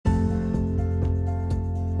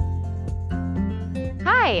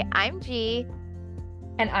Hi, I'm G.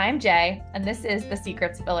 And I'm Jay, and this is the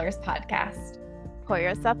Secret Spillers podcast. Pour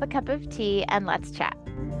yourself a cup of tea and let's chat.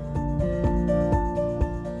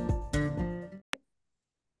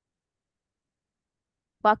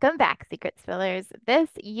 Welcome back, Secret Spillers. This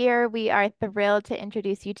year, we are thrilled to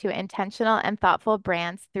introduce you to intentional and thoughtful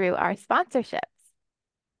brands through our sponsorships.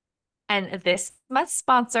 And this month's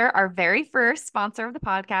sponsor, our very first sponsor of the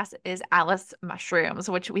podcast, is Alice Mushrooms,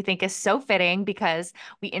 which we think is so fitting because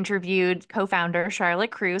we interviewed co-founder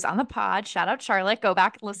Charlotte Cruz on the pod. Shout out Charlotte. Go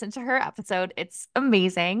back and listen to her episode. It's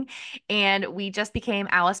amazing. And we just became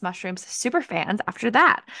Alice Mushrooms super fans after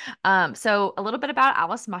that. So a little bit about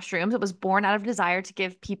Alice Mushrooms. It was born out of a desire to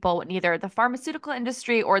give people what neither the pharmaceutical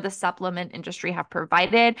industry or the supplement industry have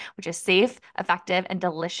provided, which is safe, effective, and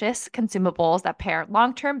delicious consumables that pair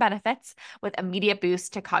long-term benefits with immediate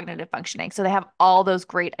boost to cognitive functioning. So they have all those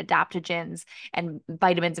great adaptogens and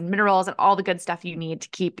vitamins and minerals and all the good stuff you need to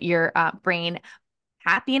keep your brain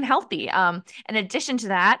happy and healthy. In addition to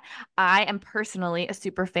that, I am personally a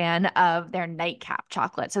super fan of their nightcap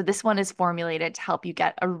chocolate. So this one is formulated to help you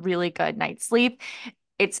get a really good night's sleep.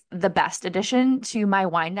 It's the best addition to my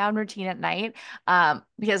wind down routine at night,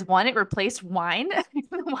 because one, it replaced wine,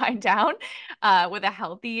 wind down, with a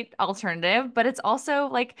healthy alternative. But it's also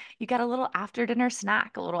like you get a little after dinner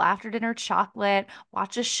snack, a little after dinner chocolate,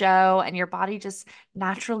 watch a show, and your body just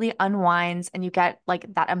naturally unwinds, and you get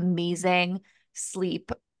like that amazing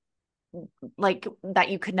sleep, like that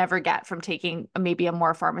you could never get from taking maybe a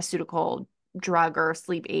more pharmaceutical drug or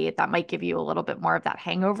sleep aid that might give you a little bit more of that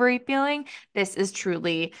hangover feeling. This is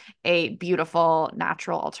truly a beautiful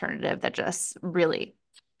natural alternative that just really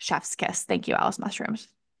chef's kiss. Thank you, Alice Mushrooms.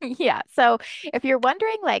 Yeah. So if you're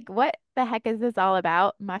wondering, like, what the heck is this all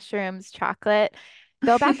about? Mushrooms, chocolate.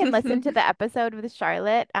 Go back and listen to the episode with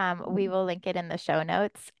Charlotte. We will link it in the show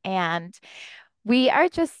notes. And we are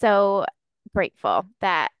just so grateful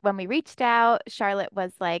that when we reached out, Charlotte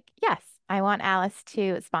was like, yes, I want Alice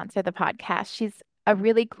to sponsor the podcast. She's a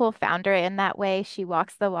really cool founder in that way. She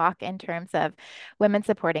walks the walk in terms of women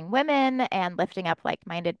supporting women and lifting up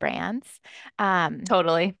like-minded brands. Um,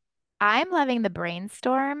 Totally. I'm loving the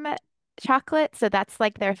Brainstorm chocolate. So that's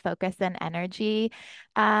like their focus and energy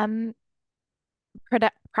um,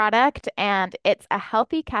 product, and it's a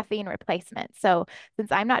healthy caffeine replacement. So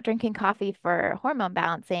since I'm not drinking coffee for hormone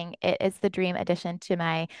balancing, it is the dream addition to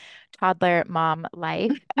my toddler mom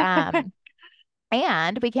life.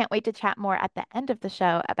 And we can't wait to chat more at the end of the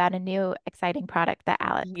show about a new exciting product that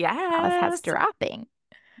Alice has Yes. dropping.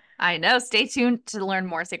 I know. Stay tuned to learn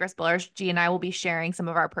more Secret Spillers. G and I will be sharing some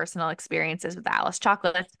of our personal experiences with Alice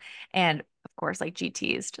Chocolates and, of course, like G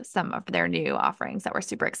teased some of their new offerings that we're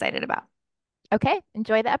super excited about. Okay,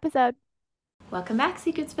 enjoy the episode. Welcome back,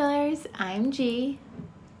 Secret Spillers. I'm G.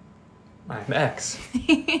 I'm X.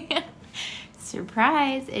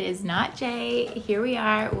 Surprise, it is not Jay. Here we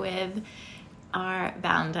are with our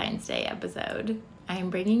Valentine's Day episode. I am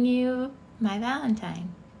bringing you my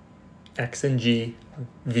Valentine. X and G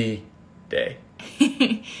V Day.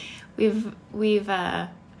 we've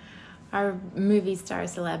our movie star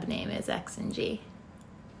celeb name is X and G.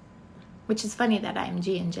 Which is funny that I'm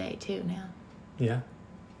G and J too now. Yeah.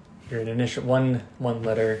 You're an initial one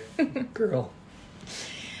letter girl.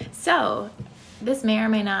 So this may or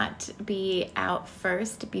may not be out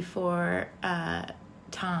first before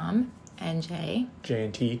Tom and Jay. J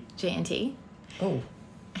and T. J and T. Oh.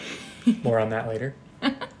 More on that later.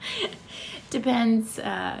 Depends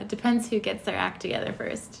who gets their act together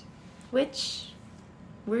first, which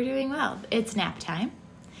we're doing well. It's nap time.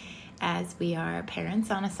 As we are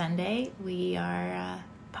parents on a Sunday, we are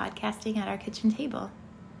podcasting at our kitchen table.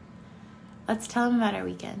 Let's tell them about our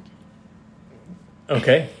weekend.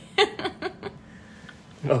 Okay.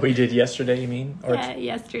 What we did yesterday, you mean? Or yeah,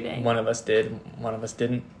 yesterday. One of us did, one of us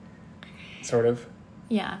didn't. Sort of.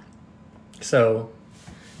 Yeah. So,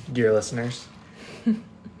 dear listeners,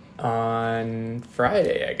 on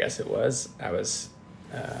Friday, I guess it was, I was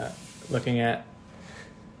looking at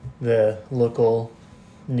the local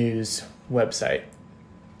news website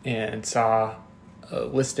and saw a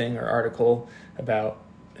listing or article about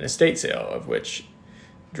an estate sale, of which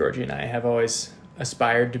Georgie and I have always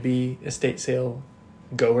aspired to be estate sale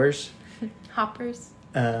goers. Hoppers.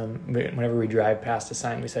 Whenever we drive past a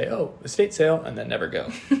sign, we say, "Oh, estate sale," and then never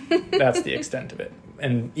go. That's the extent of it.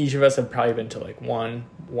 And each of us have probably been to like one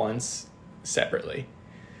once separately.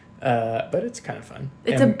 But it's kind of fun.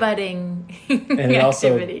 It's a budding and it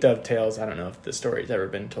also activity. Dovetails, I don't know if the story's ever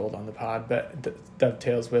been told on the pod, but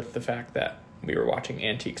dovetails with the fact that we were watching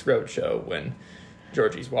Antiques Roadshow when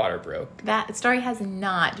Georgie's water broke. That story has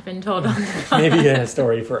not been told on the Maybe a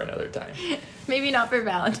story for another time. Maybe not for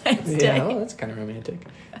Valentine's Day. Yeah, well, that's kind of romantic.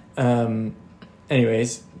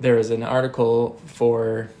 Anyways, there was an article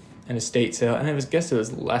for an estate sale, and I guess it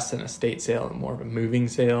was less an estate sale and more of a moving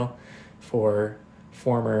sale for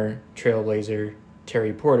former Trailblazer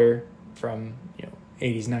Terry Porter from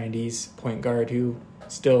 80s, 90s point guard who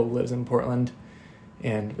still lives in Portland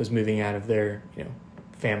and was moving out of their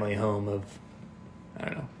family home of, I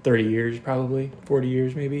don't know, 30 years probably, 40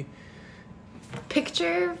 years maybe.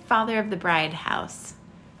 Picture Father of the Bride house.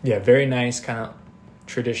 Yeah, very nice, kind of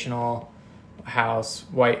traditional house,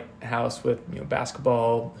 white house with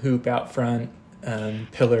basketball hoop out front,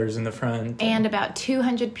 pillars in the front, and about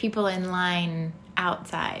 200 people in line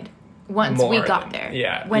outside. Once More we got than- there.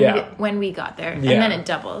 yeah, When yeah. when we got there. And Yeah. then it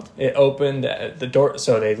doubled. It opened at the door,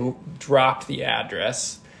 so they dropped the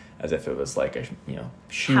address as if it was like a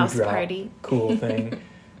shoe House drop party. cool thing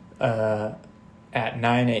at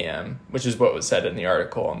 9 a.m., which is what was said in the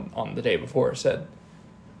article on the day before. It said,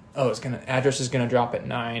 "Oh, address is gonna drop at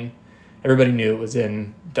 9." Everybody knew it was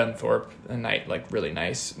in Dunthorpe, a really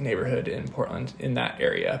nice neighborhood in Portland in that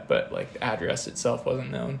area, but like the address itself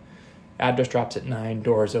wasn't known. Address drops at 9,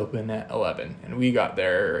 doors open at 11, and we got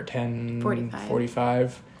there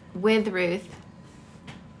 10:45. With Ruth.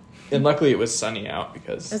 And luckily it was sunny out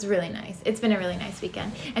because It was really nice. It's been a really nice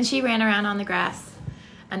weekend. And she ran around on the grass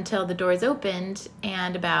until the doors opened,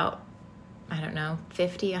 and about,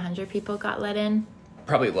 50, 100 people got let in.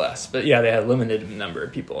 probably less, but yeah, they had a limited number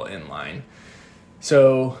of people in line.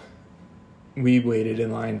 So we waited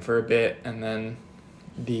in line for a bit, and then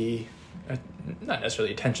the not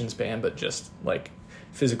necessarily attention span, but just like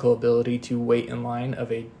physical ability to wait in line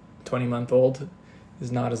of a 20-month-old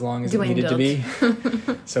is not as long as it needed to be.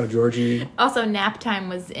 So Georgie, Also, nap time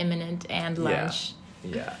was imminent and lunch.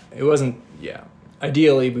 yeah, it wasn't. Yeah,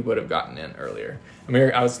 ideally we would have gotten in earlier.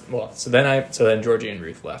 So then Georgie and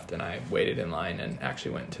Ruth left, and I waited in line and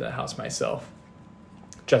actually went to the house myself,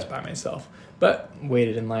 just by myself, but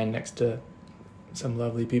waited in line next to some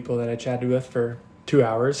lovely people that I chatted with for 2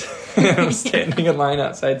 hours. I was standing in line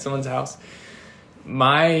outside someone's house.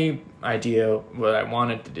 My idea, what I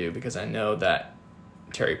wanted to do, because I know that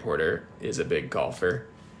Terry Porter is a big golfer,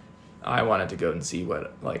 I wanted to go and see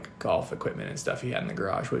what golf equipment and stuff he had in the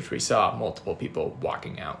garage, which we saw multiple people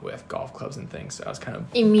walking out with golf clubs and things. So I was kind of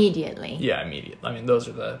Immediately. immediate. I mean, those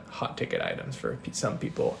are the hot ticket items for some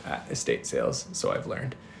people at estate sales. So I've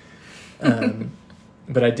learned.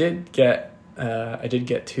 But I did get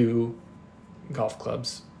 2 golf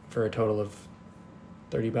clubs for a total of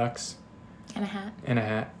 $30 And a hat. and a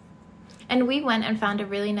hat. And we went and found a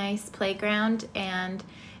really nice playground, and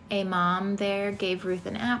a mom there gave Ruth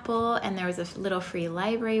an apple, and there was a little free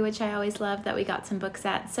library, which I always loved, that we got some books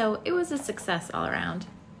at. So it was a success all around.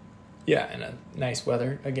 Yeah, and a nice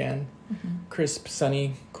weather again. Crisp,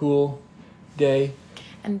 sunny, cool day.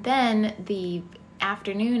 And then the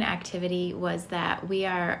afternoon activity was that we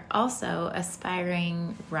are also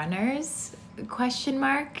aspiring runners, ?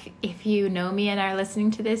 If you know me and are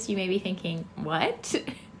listening to this, you may be thinking, what?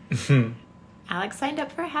 Alex signed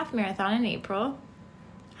up for a half marathon in April.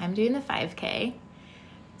 I'm doing the 5K.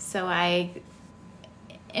 So I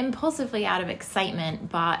impulsively, out of excitement,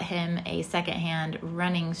 bought him a secondhand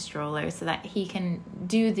running stroller so that he can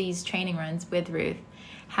do these training runs with Ruth.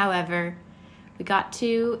 However, we got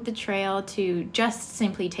to the trail to just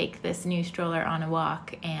simply take this new stroller on a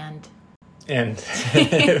walk, and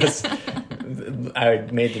it was, I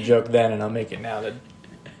made the joke then, and I'll make it now, that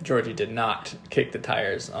Georgie did not kick the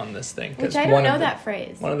tires on this thing. which I don't know that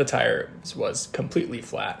phrase. One of the tires was completely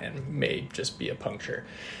flat and may just be a puncture.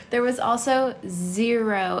 There was also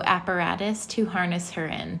zero apparatus to harness her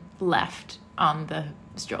in left on the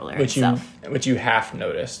stroller itself. Which you half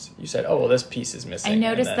noticed. You said, "Oh well, this piece is missing." I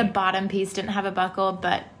noticed the bottom piece didn't have a buckle,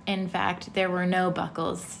 but in fact, there were no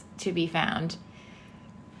buckles to be found.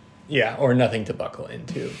 Yeah, or nothing to buckle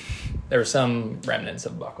into. There were some remnants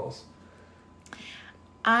of buckles.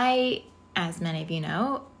 I, as many of you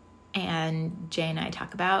know, and Jay and I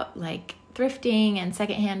talk about, thrifting and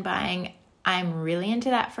secondhand buying. I'm really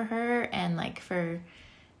into that for her and for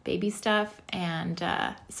baby stuff, and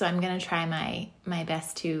so I'm gonna try my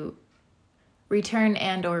best to return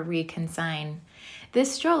and or reconsign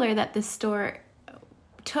this stroller that the store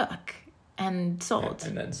took and sold.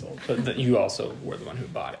 And then sold. But you also were the one who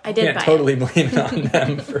bought it. I did You can't buy totally blame it on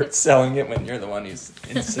them for selling it when you're the one who's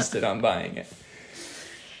insisted on buying it.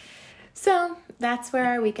 So that's where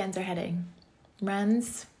our weekends are heading.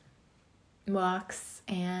 Runs, walks,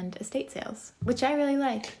 and estate sales, which I really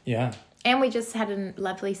like. Yeah. And we just had a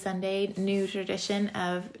lovely Sunday, new tradition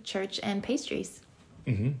of church and pastries.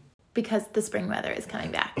 because the spring weather is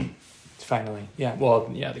coming back. Finally. Yeah. Well,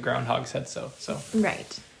 yeah, the groundhog said so.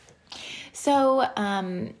 Right. So,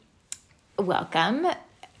 welcome.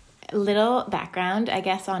 Little background, I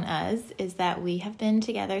guess, on us is that we have been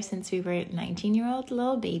together since we were 19-year-old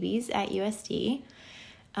little babies at USD.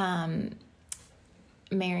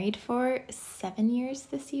 Married for 7 years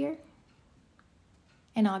this year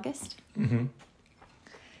in August.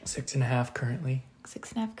 6.5 currently.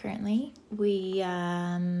 6.5 currently. We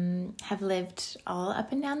have lived all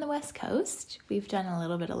up and down the West Coast. We've done a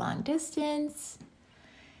little bit of long distance.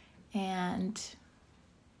 And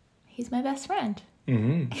he's my best friend.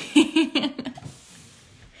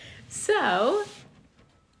 So,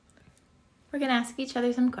 we're going to ask each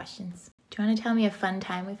other some questions. Do you want to tell me a fun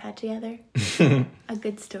time we've had together? A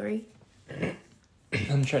good story?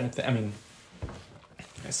 I'm trying to think. I mean,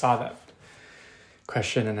 I saw that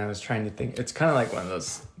question and I was trying to think. It's kind of like one of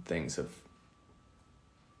those things of,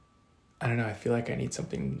 I don't know, I feel like I need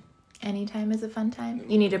something. Anytime is a fun time?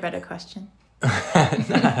 You need a better question.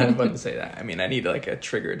 I wouldn't say that. I mean, I need like a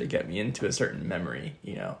trigger to get me into a certain memory,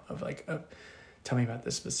 of like, tell me about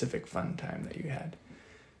this specific fun time that you had.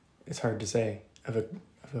 It's hard to say of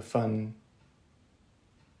a fun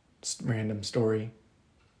random story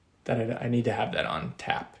that I need to have that on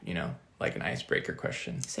tap, like an icebreaker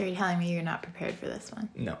question. So you're telling me you're not prepared for this one?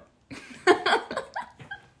 No.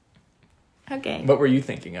 Okay. What were you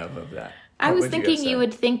thinking of that? I was thinking you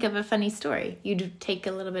would think of a funny story. You'd take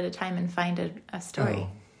a little bit of time and find a story.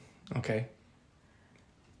 Oh, okay.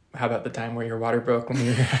 How about the time where your water broke when we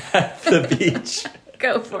were at the beach?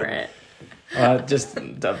 Go for it. It just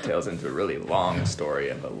dovetails into a really long story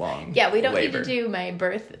of a long Yeah, we don't labor. need to do my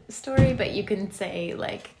birth story, but you can say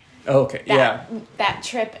like that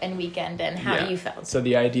trip and weekend and how you felt. So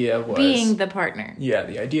the idea was being the partner. Yeah,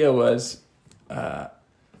 the idea was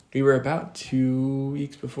we were about 2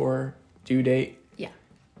 weeks before due date. Yeah.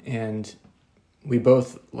 And we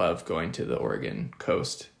both love going to the Oregon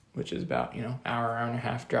coast, which is about, hour and a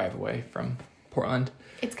half drive away from Portland.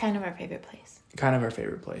 It's kind of our favorite place. Kind of our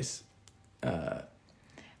favorite place.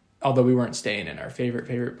 Although we weren't staying in our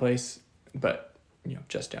favorite place, but,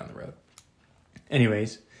 just down the road.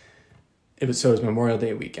 Anyways, it was Memorial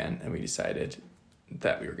Day weekend, and we decided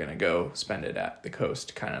that we were going to go spend it at the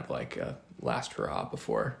coast, kind of like a last hurrah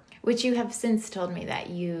before. Which you have since told me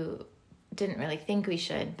that you didn't really think we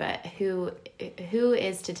should, but who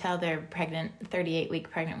is to tell their 38-week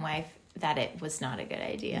pregnant wife that it was not a good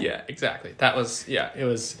idea? Yeah, exactly. That was, it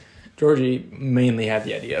was, Georgie mainly had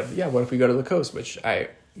the idea of, what if we go to the coast, which I,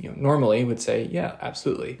 normally would say, yeah,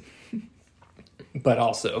 absolutely. But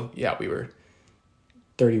also, we were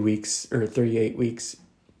 30 weeks or 38 weeks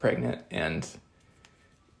pregnant and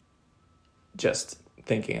just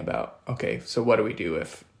thinking about, okay, so what do we do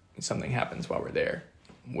if something happens while we're there?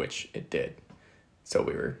 Which it did. So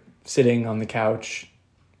we were sitting on the couch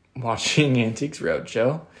watching Antiques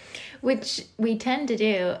Roadshow. Which we tend to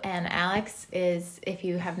do, and Alex is, if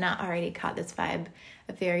you have not already caught this vibe,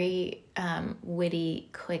 a very witty,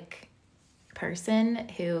 quick person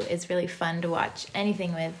who is really fun to watch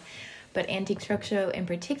anything with, but Antiques Roadshow in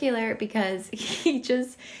particular, because he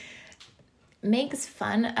just makes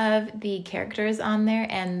fun of the characters on there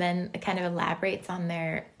and then kind of elaborates on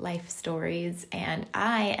their life stories, and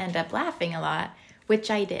I end up laughing a lot,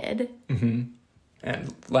 which I did. Mm-hmm.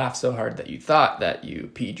 And laughed so hard that you thought that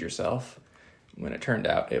you peed yourself, when it turned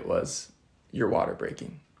out it was your water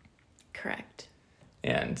breaking. Correct.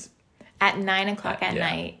 And at 9:00 at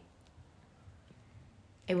night,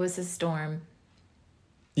 it was a storm.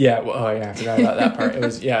 Yeah, well, I forgot about that part. It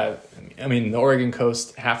was, I mean, the Oregon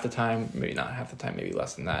coast, half the time, maybe not half the time, maybe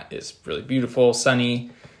less than that, is really beautiful,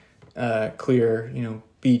 sunny, clear,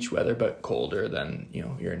 beach weather, but colder than,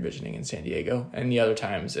 you're envisioning in San Diego. And the other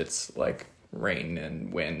times it's like rain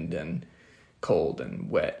and wind and cold and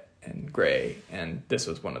wet and gray. And this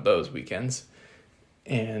was one of those weekends.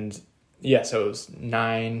 And so it was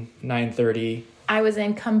 9:30. I was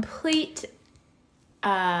in complete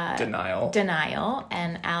denial,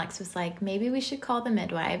 and Alex was like, maybe we should call the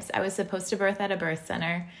midwives. I was supposed to birth at a birth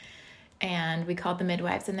center, and we called the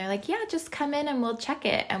midwives, and they're like, yeah, just come in and we'll check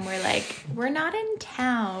it. And we're like, we're not in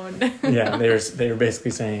town. They were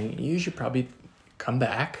basically saying, you should probably come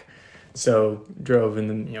back. So drove in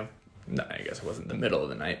the, I guess it wasn't the middle of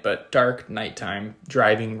the night, but dark nighttime,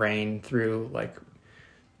 driving rain through like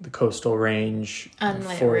the coastal range,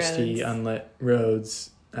 foresty, unlit roads.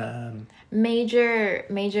 Major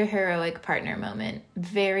heroic partner moment.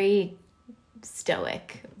 Very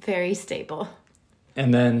stoic, very stable.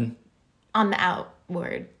 And then on the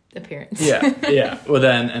outward appearance. Yeah. Well,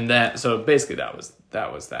 then, so basically that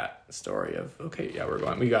was that story of, okay, yeah,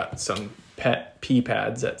 we got some pet pee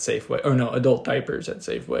pads at Safeway, or no, adult diapers at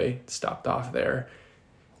Safeway, stopped off there.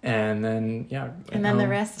 And then, and then the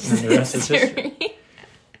rest is history.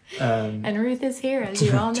 And Ruth is here, as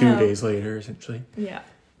you all know. 2 days later, essentially. Yeah.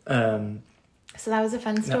 So that was a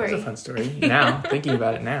fun story. That was a fun story. Now, thinking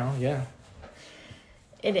about it now, yeah.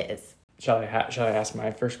 It is. Shall I ask my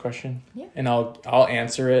first question? Yeah. And I'll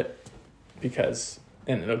answer it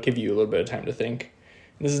and it'll give you a little bit of time to think.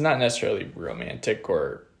 This is not necessarily romantic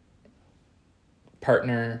or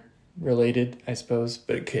partner related, I suppose,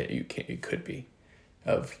 but it could be.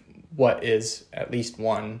 Of what is at least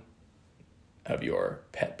one of your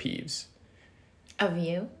pet peeves? Of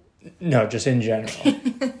you? No, just in general.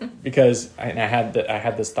 Because I had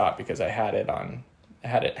this thought because I had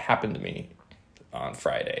it happen to me on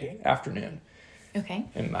Friday afternoon. Okay.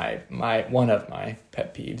 And my one of my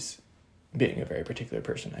pet peeves, being a very particular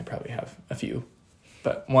person, I probably have a few,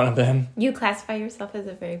 but one of them. You classify yourself as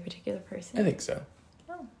a very particular person? I think so.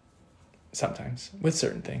 Oh. Sometimes with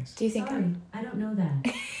certain things. Do you think I don't know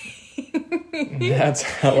that.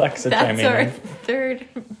 That's Alexa chiming in. That's our third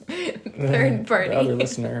party. The other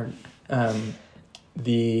listener.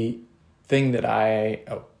 The thing that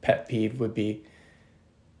pet peeve would be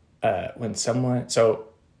when someone, so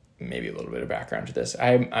maybe a little bit of background to this.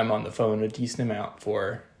 I'm on the phone a decent amount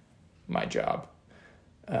for my job.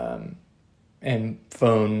 And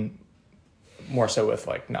phone more so with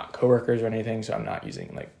like not coworkers or anything. So I'm not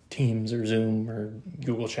using like Teams or Zoom or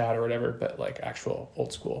Google Chat or whatever, but like actual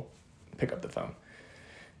old school, pick up the phone.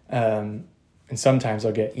 And sometimes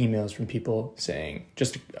I'll get emails from people saying,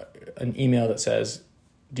 just an email that says,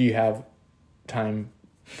 do you have time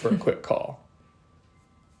for a quick call?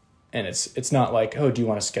 And it's not like, oh, do you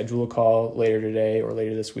want to schedule a call later today or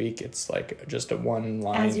later this week? It's like just a one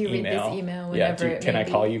line email. As you read this email, whenever can I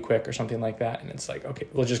call you quick or something like that? And it's like, okay,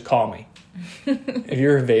 well, just call me. If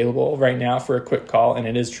you're available right now for a quick call, and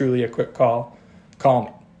it is truly a quick call, call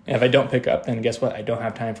me. And if I don't pick up, then guess what? I don't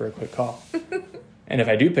have time for a quick call. And if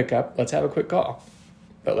I do pick up, let's have a quick call.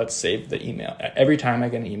 But let's save the email. Every time I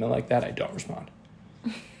get an email like that, I don't respond.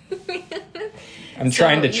 I'm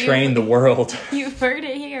trying to train the world. You've heard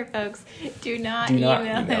it here, folks. Do not email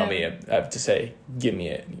him. me to say, give me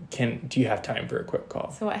it. Do you have time for a quick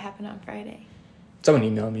call? So what happened on Friday? Someone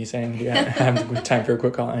emailed me saying, do you have time for a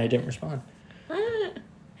quick call? And I didn't respond.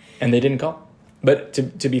 And they didn't call. But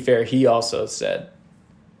to be fair, he also said,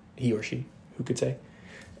 he or she, who could say,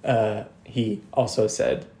 he also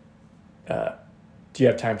said, do you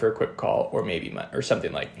have time for a quick call or maybe or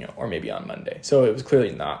something like, or maybe on Monday. So it was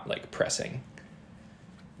clearly not like pressing.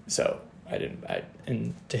 So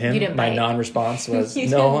and to him, my non-response was,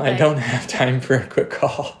 no, I don't have time for a quick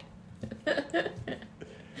call.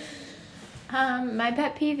 My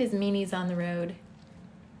pet peeve is meanies on the road.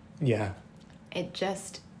 Yeah. It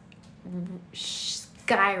just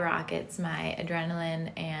skyrockets my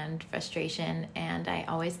adrenaline and frustration. And I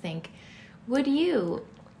always think, would you,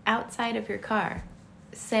 outside of your car,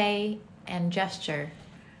 say and gesture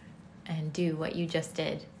and do what you just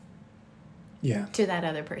did? Yeah. To that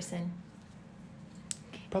other person?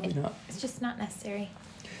 Probably not. It's just not necessary.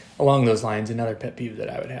 Along those lines, another pet peeve that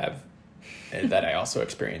I would have that I also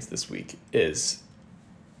experienced this week is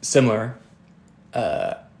similar.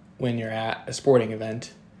 When you're at a sporting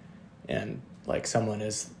event and like someone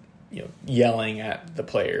is, yelling at the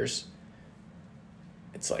players,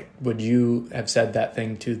 it's like, would you have said that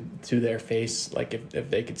thing to their face? Like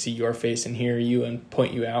if they could see your face and hear you and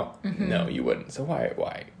point you out? Mm-hmm. No, you wouldn't. So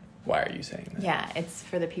why are you saying that? Yeah, it's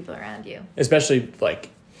for the people around you. Especially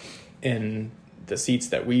like in the seats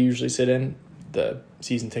that we usually sit in, the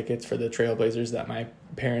season tickets for the Trailblazers that my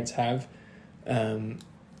parents have,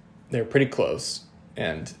 they're pretty close.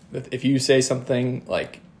 And if you say something,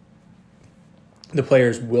 like, the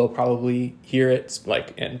players will probably hear it,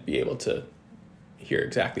 like, and be able to hear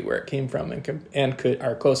exactly where it came from, and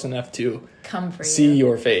are close enough to come for see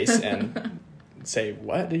your face and say,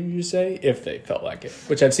 what did you just say? If they felt like it,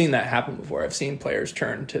 which I've seen that happen before. I've seen players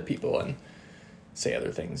turn to people and say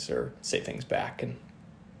other things or say things back, and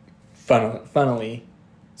funnily,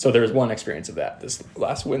 so there was one experience of that this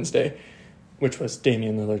last Wednesday, which was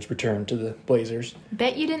Damian Lillard's return to the Blazers.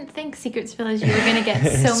 Bet you didn't think, Secrets Village, you were going to get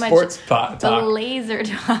so Sports much talk. Blazer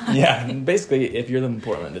talk. Yeah, basically, if you live in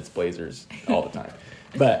Portland, it's Blazers all the time.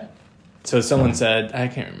 But, so someone said, I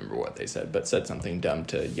can't remember what they said, but said something dumb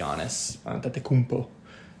to Giannis Antetokounmpo.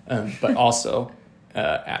 But also,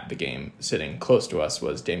 at the game, sitting close to us,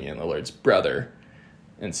 was Damian Lillard's brother.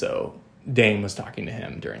 And so Dame was talking to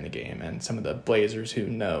him during the game, and some of the Blazers who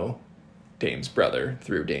know Dame's brother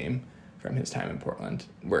through Dame from his time in Portland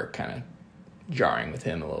were kind of jarring with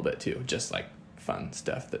him a little bit too. Just like fun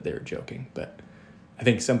stuff that they were joking. But I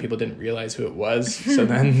think some people didn't realize who it was. So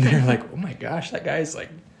then they're like, oh my gosh, that guy's like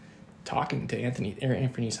talking to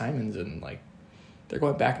Anthony Simons, and like they're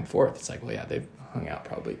going back and forth. It's like, well, yeah, they've hung out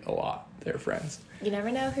probably a lot. They're friends. You never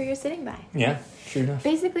know who you're sitting by. Yeah, sure enough.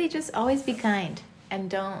 Basically, just always be kind and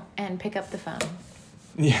pick up the phone.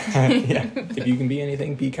 Yeah, yeah. If you can be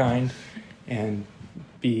anything, be kind and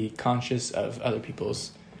be conscious of other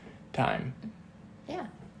people's time. Yeah.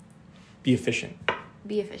 Be efficient.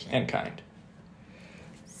 Be efficient. And kind.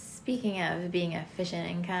 Speaking of being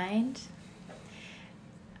efficient and kind,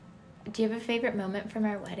 do you have a favorite moment from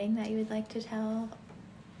our wedding that you would like to tell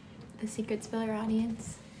the Secret Spiller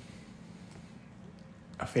audience?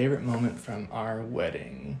 A favorite moment from our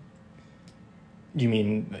wedding? You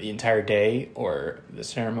mean the entire day or the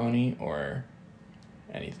ceremony or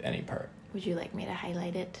any part? Would you like me to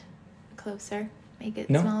highlight it closer? Make it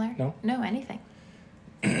No, smaller? no. No, anything.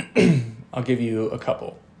 I'll give you a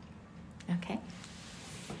couple. Okay.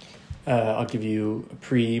 I'll give you a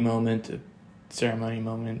pre-moment, a ceremony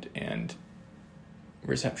moment, and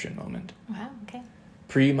reception moment. Wow, okay.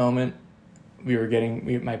 Pre-moment,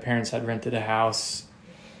 my parents had rented a house.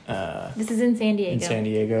 This is in San Diego. In San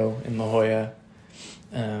Diego, in La Jolla,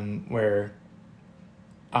 where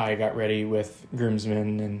I got ready with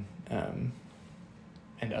groomsmen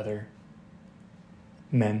and other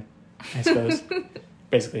men, I suppose.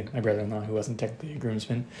 Basically, my brother-in-law, who wasn't technically a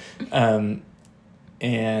groomsman.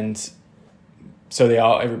 And so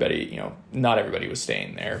everybody, not everybody was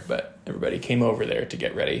staying there, but everybody came over there to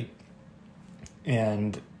get ready.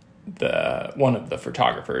 And one of the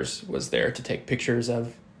photographers was there to take pictures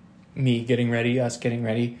of me getting ready, us getting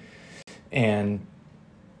ready. And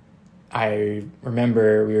I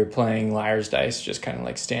remember we were playing Liar's Dice, just kind of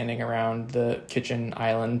like standing around the kitchen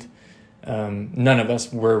island. None of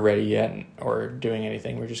us were ready yet or doing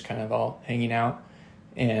anything. We're just kind of all hanging out.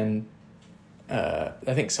 And I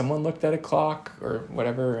think someone looked at a clock or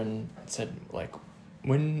whatever and said, like,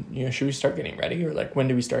 when, should we start getting ready? Or like, when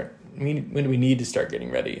do we need to start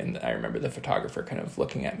getting ready? And I remember the photographer kind of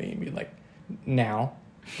looking at me and being like, now,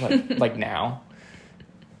 like now.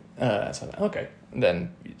 So I thought, okay. And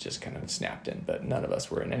then we just kind of snapped in, but none of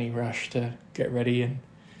us were in any rush to get ready. And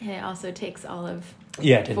it also takes all of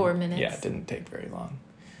 4 minutes. Yeah, it didn't take very long.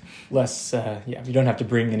 Less, you don't have to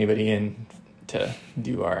bring anybody in to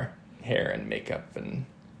do our hair and makeup and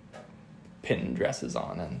pin dresses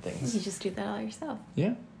on and things. You just do that all yourself.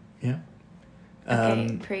 Yeah.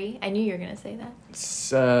 Okay, I knew you were going to say that.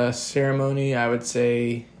 Ceremony, I would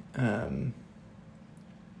say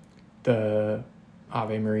the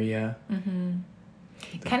Ave Maria. Mm-hmm.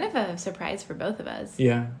 Kind of a surprise for both of us.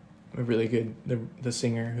 Yeah, a really good, the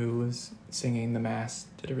singer who was singing the Mass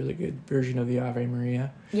did a really good version of the Ave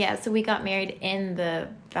Maria. Yeah, so we got married in the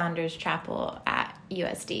Founders Chapel at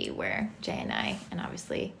USD, where Jay and I, and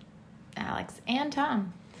obviously Alex and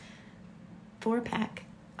Tom, 4-pack,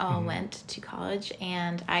 all went to college,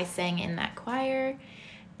 and I sang in that choir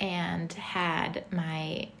and had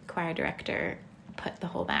my choir director put the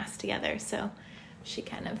whole Mass together, so she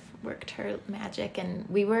kind of worked her magic, and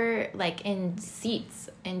we were like in seats,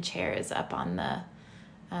 in chairs up on the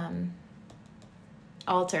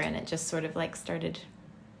altar, and it just sort of like started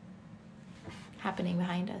happening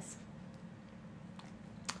behind us.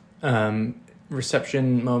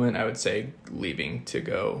 Reception moment, I would say leaving to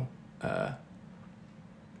go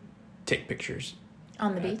take pictures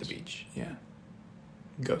On the at beach? the beach. Yeah,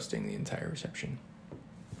 ghosting the entire reception.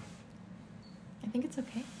 I think it's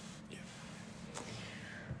okay.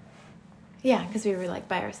 Yeah, because we were like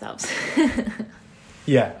by ourselves.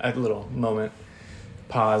 Yeah, a little moment,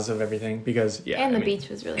 pause of everything, because And the beach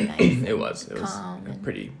was really nice. it was calm a and-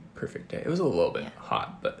 pretty perfect day. It was a little bit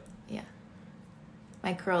hot, but Yeah.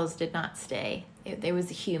 My curls did not stay. It was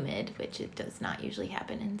humid, which it does not usually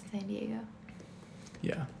happen in San Diego.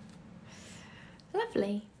 yeah,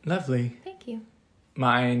 Lovely. lovely. Thank you.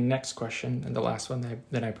 My next question, and the last one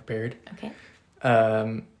that I prepared. Okay.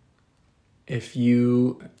 If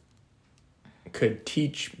you could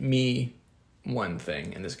teach me one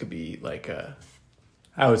thing, and this could be like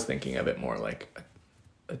I was thinking of it more like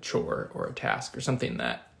a chore or a task or something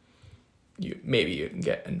that you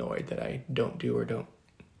get annoyed that I don't do or don't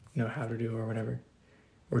know how to do or whatever,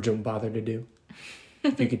 or don't bother to do.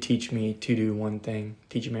 If you could teach me to do one thing,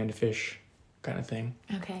 teach a man to fish kind of thing,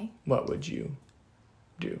 Okay. what would you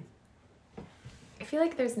do? I feel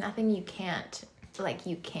like there's nothing you can't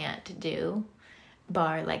do,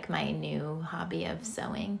 bar like my new hobby of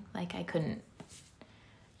sewing. Like I couldn't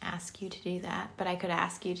ask you to do that, but I could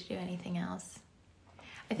ask you to do anything else.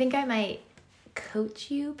 I think I might coach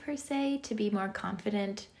you, per se, to be more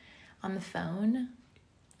confident on the phone,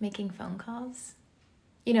 making phone calls.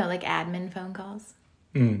 You know, like admin phone calls.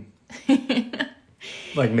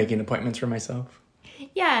 Like making appointments for myself?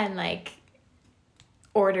 Yeah, and like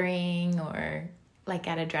ordering, or like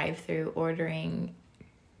at a drive-through ordering.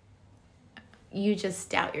 You just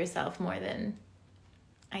doubt yourself more than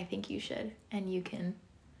I think you should, and you can.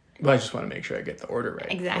 Well, I just want to make sure I get the order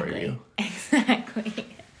right Exactly. for you. Exactly.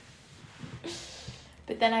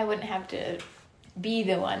 But then I wouldn't have to be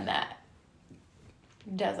the one that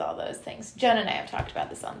does all those things. Joan and I have talked about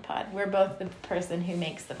this on the pod. We're both the person who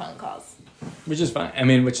makes the phone calls. Which is fine. I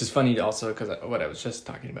mean, which is funny also because what I was just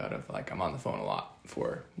talking about of like I'm on the phone a lot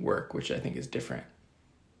for work, which I think is different.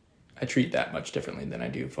 I treat that much differently than I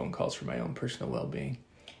do phone calls for my own personal well-being.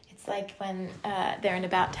 It's like when they're in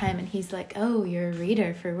About Time and he's like, oh, you're a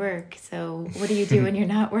reader for work. So what do you do when you're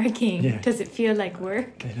not working? Yeah. Does it feel like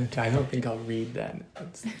work? I don't think I'll read that.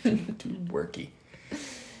 It's too worky.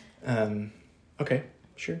 Okay,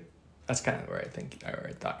 sure. That's kind of where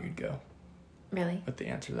I thought you'd go Really? with the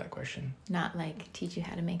answer to that question. Not like teach you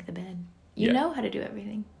how to make the bed. You Yeah. know how to do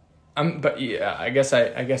everything. But yeah, I guess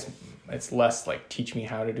it's less like teach me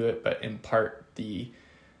how to do it, but impart the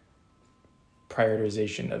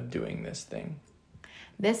prioritization of doing this thing.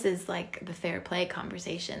 This is like the fair play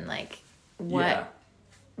conversation, like what, Yeah.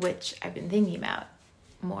 which I've been thinking about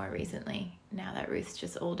more recently now that Ruth's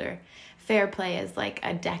just older. Fair play is like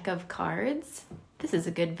a deck of cards. This is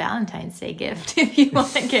a good Valentine's Day gift if you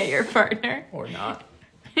want to get your partner. Or not.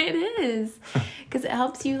 It is, because it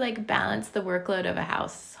helps you like balance the workload of a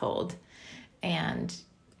household, and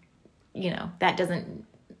you know that doesn't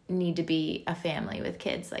need to be a family with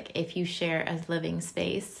kids. Like if you share a living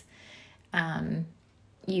space,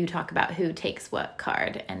 you talk about who takes what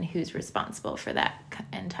card and who's responsible for that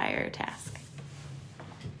entire task.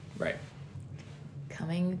 Right.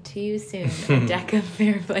 Coming to you soon, a deck of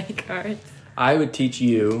fair play cards. I would teach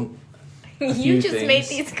you a few You just things. made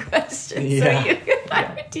these questions, Yeah. so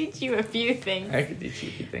I would teach you a few things. I could teach you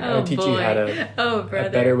a few things. I Oh, would teach you how boy. to Oh, brother.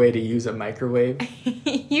 a better way to use a microwave.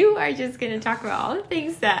 You are just going to talk about all the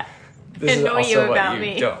things that This is annoy also you what about you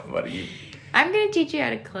me. don't. What do you? I'm going to teach you how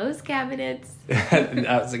to close cabinets.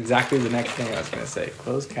 That was exactly the next thing I was going to say.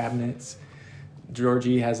 Close cabinets.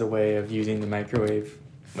 Georgie has a way of using the microwave,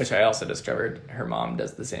 which I also discovered her mom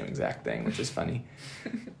does the same exact thing, which is funny.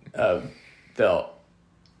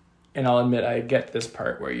 And I'll admit I get this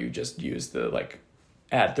part where you just use the like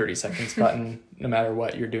add 30 seconds button no matter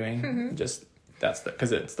what you're doing. Mm-hmm. Just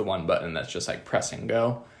because it's the one button that's just like press and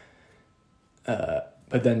go.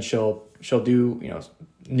 But then she'll do,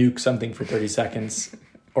 nuke something for 30 seconds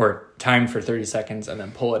or time for 30 seconds and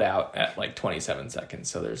then pull it out at like 27 seconds.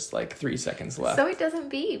 So there's like 3 seconds left. So it doesn't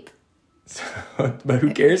beep. But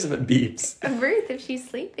who cares if it beeps? Ruth, if she's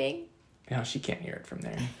sleeping. She can't hear it from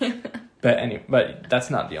there. But that's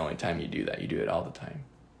not the only time you do that. You do it all the time.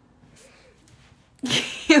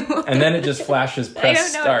 And then it just flashes press I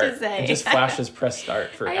don't know start. what to say. It just flashes press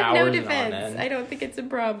start for I have hours no and on defense. end. I don't think it's a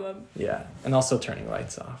problem. Yeah. And also turning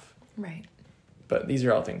lights off. Right. But these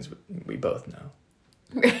are all things we both know.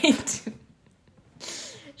 Right.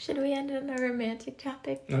 Should we end on a romantic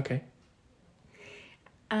topic? Okay.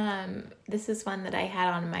 This is one that I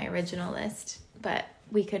had on my original list, but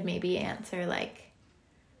we could maybe answer like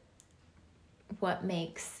what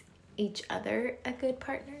makes each other a good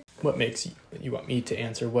partner. What makes you want me to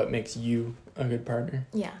answer what makes you a good partner?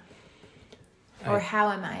 Yeah. Or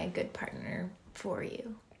how am I a good partner for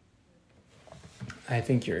you? I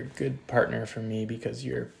think you're a good partner for me because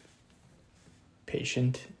you're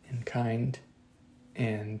patient and kind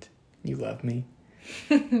and you love me.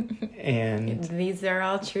 And These are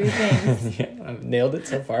all true things. yeah, I've nailed it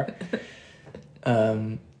so far.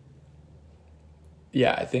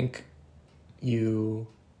 Yeah, I think in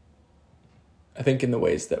the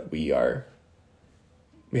ways that we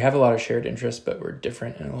have a lot of shared interests, but we're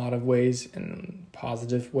different in a lot of ways, in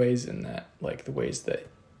positive ways, in that like the ways that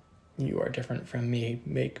you are different from me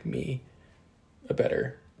make me a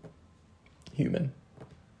better human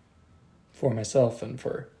for myself and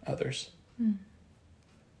for others. Mm.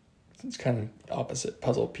 It's kind of opposite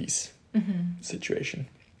puzzle piece situation.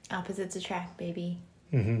 Opposites attract, baby.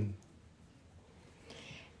 Mm-hmm.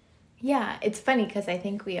 Yeah, it's funny because I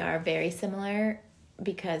think we are very similar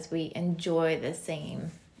because we enjoy the same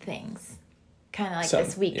things. Kind of like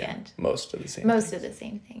this weekend. Yeah, most of the same Most things. of the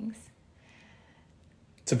same things.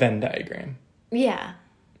 It's a Venn diagram. Yeah.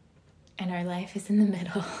 And our life is in the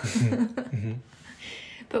middle. Mm-hmm.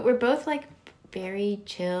 But we're both like very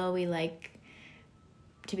chill. We like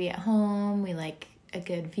to be at home. We like a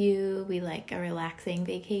good view. We like a relaxing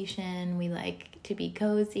vacation. We like to be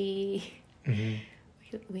cozy.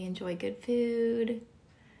 Mm-hmm. We enjoy good food.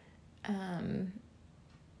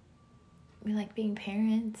 We like being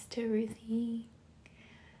parents to Ruthie.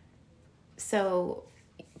 So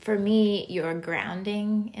for me, you're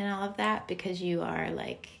grounding in all of that because you are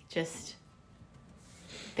like just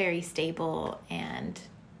very stable and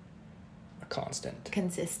A constant.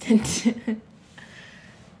 consistent.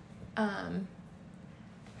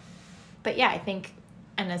 But yeah, I think,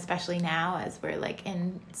 and especially now as we're like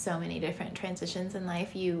in so many different transitions in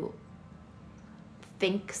life, you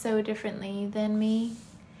think so differently than me.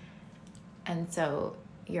 And so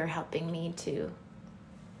you're helping me to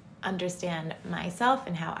understand myself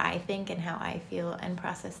and how I think and how I feel and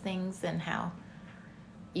process things and how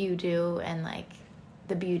you do, and like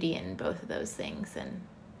the beauty in both of those things,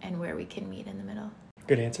 and where we can meet in the middle.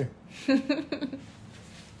 Good answer.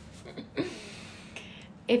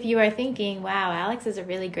 If you are thinking, wow, Alex is a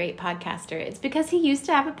really great podcaster, it's because he used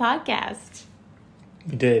to have a podcast.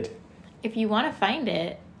 We did. If you want to find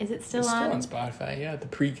it, is it still It's on? still on Spotify, yeah. The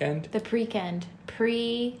Prekend. The Prekend.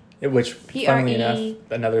 Which, funnily enough,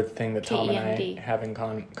 another thing that Tom and P-E-N-D. I have in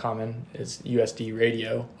common is USD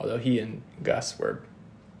Radio, although he and Gus were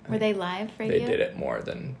they live radio? They did it more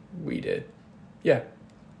than we did. Yeah.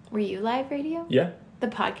 Were you live radio? Yeah. The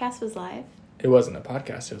podcast was live? It wasn't a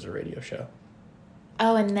podcast, it was a radio show.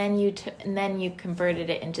 Oh, and then you converted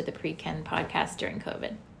it into the Prekend podcast during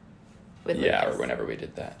COVID. With yeah, Lucas. or whenever we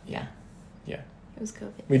did that. Yeah. Yeah. It was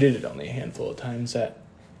COVID. We did it only a handful of times at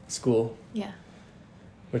school. Yeah.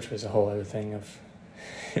 Which was a whole other thing of,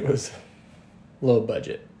 it was low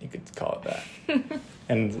budget, you could call it that.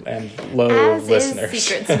 and low As listeners. Is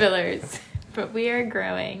Secret Spillers. But we are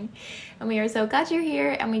growing. And we are so glad you're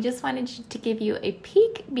here. And we just wanted to give you a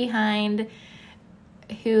peek behind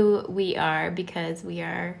who we are, because we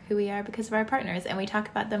are who we are because of our partners. And we talk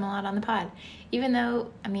about them a lot on the pod. Even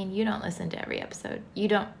though, I mean, you don't listen to every episode. You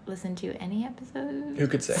don't listen to any episodes? Who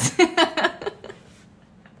could say?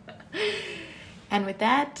 And with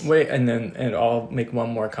that... Wait, and I'll make one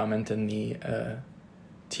more comment in the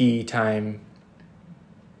tea time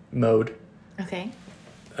mode. Okay.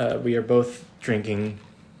 We are both drinking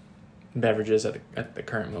beverages at the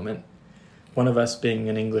current moment. One of us being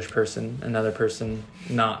an English person, another person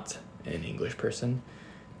not an English person.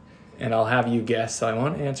 And I'll have you guess, so I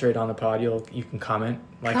won't answer it on the pod. You can comment,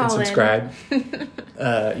 like and subscribe. You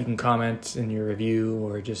can comment in your review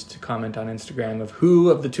or just comment on Instagram of who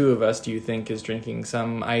of the two of us do you think is drinking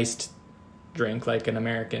some iced drink like an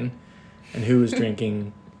American, and who is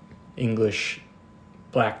drinking English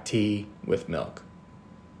black tea with milk.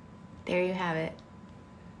 There you have it.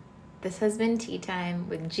 This has been Tea Time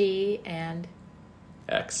with G and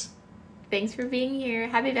X. Thanks for being here.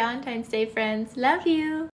 Happy Valentine's Day, friends. Love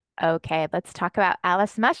you. Okay, let's talk about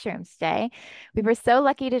Alice Mushrooms Day. We were so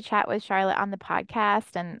lucky to chat with Charlotte on the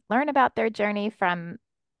podcast and learn about their journey from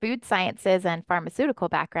food sciences and pharmaceutical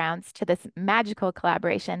backgrounds to this magical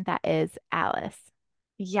collaboration that is Alice.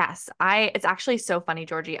 Yes, it's actually so funny,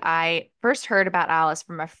 Georgie. I first heard about Alice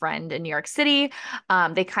from a friend in New York City.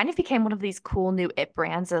 They kind of became one of these cool new it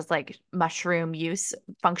brands as like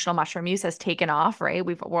functional mushroom use has taken off, right?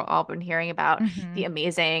 We're all been hearing about the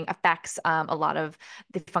amazing effects a lot of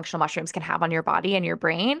the functional mushrooms can have on your body and your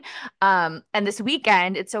brain. And this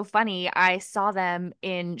weekend, it's so funny. I saw them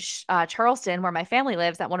in Charleston, where my family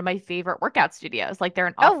lives, at one of my favorite workout studios. Like they're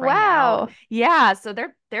an offering now. Yeah, so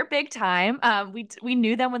they're big time. We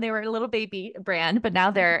knew them when they were a little baby brand, but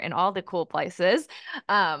now they're in all the cool places.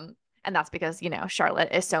 And that's because, Charlotte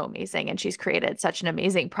is so amazing and she's created such an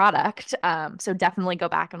amazing product. So definitely go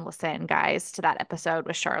back and listen, guys, to that episode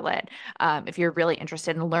with Charlotte. If you're really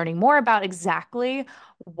interested in learning more about exactly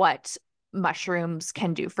what mushrooms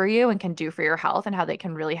can do for you and can do for your health and how they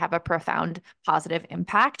can really have a profound positive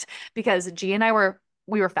impact, because G and I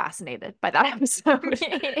we were fascinated by that episode.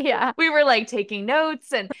 Yeah. We were like taking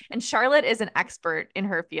notes, and Charlotte is an expert in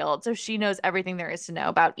her field. So she knows everything there is to know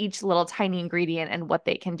about each little tiny ingredient and what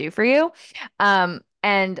they can do for you.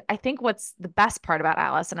 And I think what's the best part about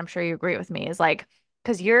Alice, and I'm sure you agree with me, is like,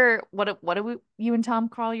 because what do you and Tom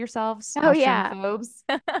call yourselves? Oh, yeah. Phobes?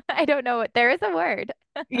 I don't know. There is a word.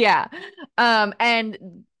 Yeah.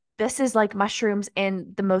 And this is like mushrooms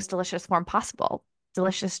in the most delicious form possible.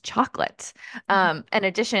 Delicious chocolate. In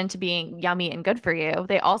addition to being yummy and good for you,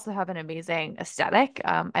 they also have an amazing aesthetic.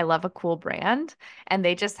 I love a cool brand, and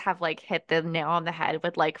they just have like hit the nail on the head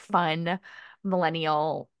with like fun,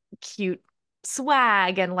 millennial, cute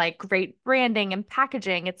swag and like great branding and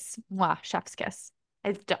packaging. It's chef's kiss.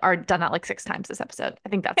 I've done that like 6 times this episode. I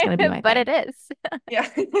think that's going to be my But thing. it is. Yeah.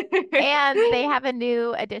 And they have a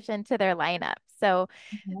new addition to their lineup. So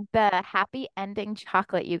Mhm. the happy ending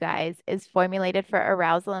chocolate, you guys, is formulated for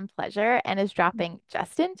arousal and pleasure and is dropping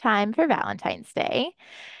just in time for Valentine's Day.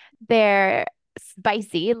 They're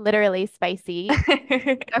spicy, literally spicy,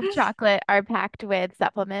 of chocolate are packed with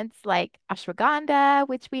supplements like ashwagandha,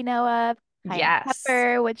 which we know of, cayenne Yes.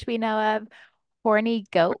 pepper, which we know of, horny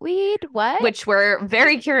goatweed. What? Which we're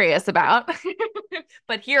very curious about,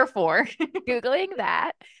 but here for. Googling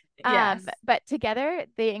that. Yes. But together,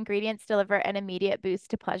 the ingredients deliver an immediate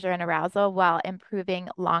boost to pleasure and arousal while improving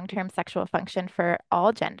long-term sexual function for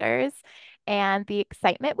all genders. And the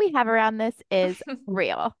excitement we have around this is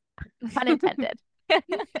real, pun intended.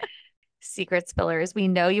 Secret Spillers, we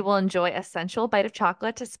know you will enjoy a sensual bite of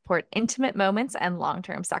chocolate to support intimate moments and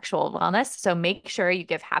long-term sexual wellness. So make sure you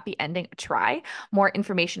give Happy Ending a try. More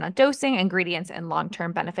information on dosing, ingredients, and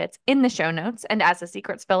long-term benefits in the show notes. And as a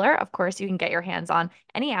Secret Spiller, of course, you can get your hands on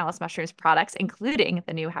any Alice Mushrooms products, including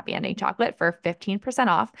the new Happy Ending chocolate for 15%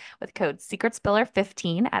 off with code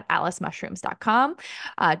SecretSpiller15 at alicemushrooms.com.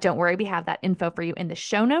 Don't worry, we have that info for you in the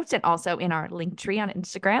show notes and also in our link tree on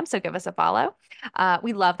Instagram. So give us a follow.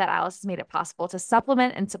 We love that Alice has made it possible to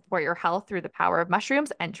supplement and support your health through the power of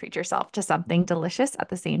mushrooms and treat yourself to something delicious at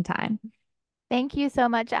the same time. Thank you so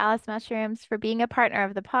much, Alice Mushrooms, for being a partner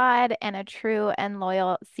of the pod and a true and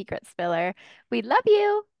loyal Secret Spiller. We love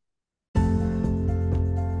you.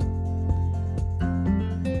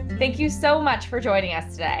 Thank you so much for joining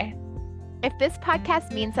us today. If this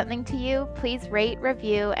podcast means something to you, please rate,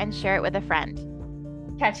 review, and share it with a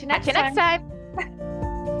friend. Catch you next time.